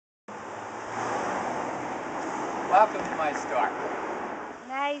Welcome to my store.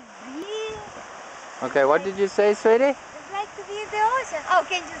 Nice view. Okay, what did you say, sweetie? It's like to be in the ocean. Oh,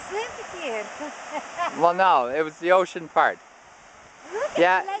 can you swim here? Well, no, it was the ocean part. Look,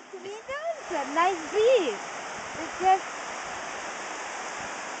 Yeah. it's like to be in the ocean. Nice breeze. It's just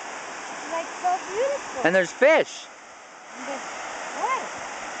like so beautiful. And there's fish.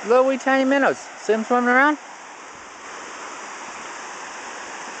 What? Little wee tiny minnows. See them swimming around?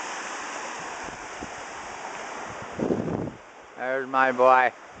 There's my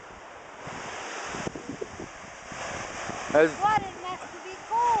boy. There's, Water must be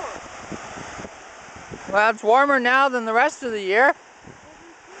cold. well, it's warmer now than the rest of the year.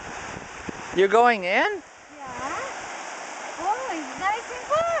 You're going in? Yeah. Oh, it's nice and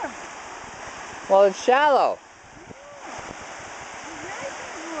warm. Well, it's shallow. It's nice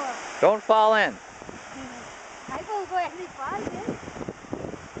and warm. Don't fall in. I will go any farther.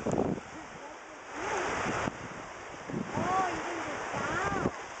 Oh, even the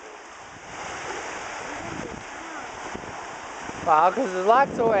sound. Even the sound. Well, because there's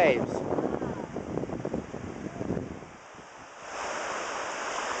lots of waves.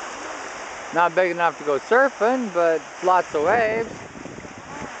 Not big enough to go surfing, but lots of waves.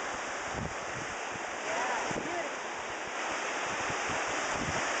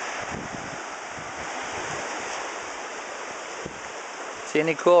 See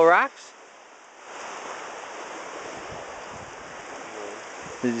any cool rocks?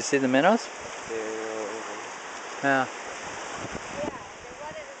 Did you see the minnows? Yeah.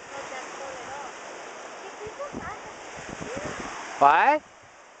 What?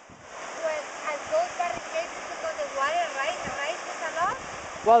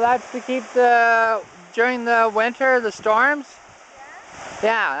 Well, that's to keep during the winter, the storms.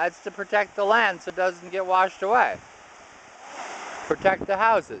 Yeah, that's to protect the land so it doesn't get washed away. Protect the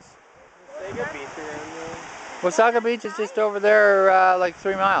houses. Wasaga Beach around there. Wasaga Beach is just over there, like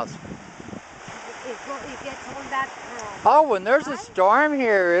 3 miles. Oh, when there's a storm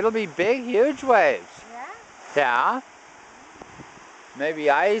here, it'll be big, huge waves. Yeah? Yeah. Maybe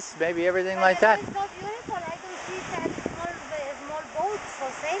ice, maybe everything like that. It's so beautiful. I don't see that small boats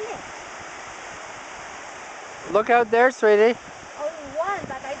for sailing. Look out there, sweetie. Only one,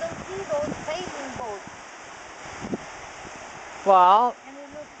 but I don't see those sailing boats. Well, And it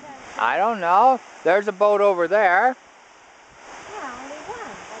looks like, I don't know. There's a boat over there. yeah, only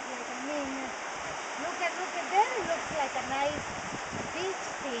one. But like, I mean, look at there. It looks like a nice beach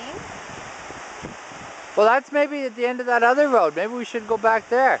thing. Well, that's maybe at the end of that other road. Maybe we should go back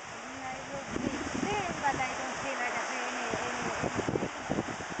there. Nice little beach thing, but I don't see like any.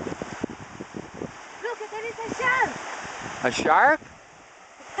 Look, there is a shark. A shark?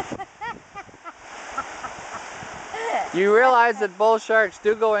 You realize that bull sharks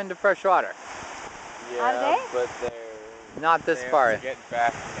do go into fresh water. Yeah, Are they? but they're Not this they far. have to get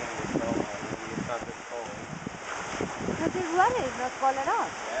back into the salt water. It's not this cold. But this water is not cold at all.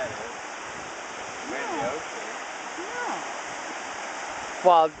 Yeah, it is. We're in the ocean. No.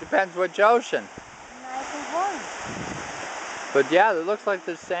 Well, it depends which ocean. Nice and warm. But yeah, it looks like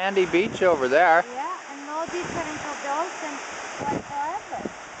the sandy beach over there. Yeah, and no difference of the ocean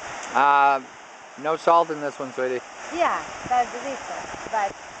whatsoever. No salt in this one, sweetie. Yeah, that's the difference.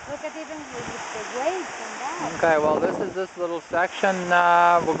 But look at even with the waves and that. Okay, well this is this little section.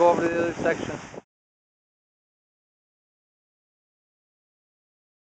 We'll go over to the other section.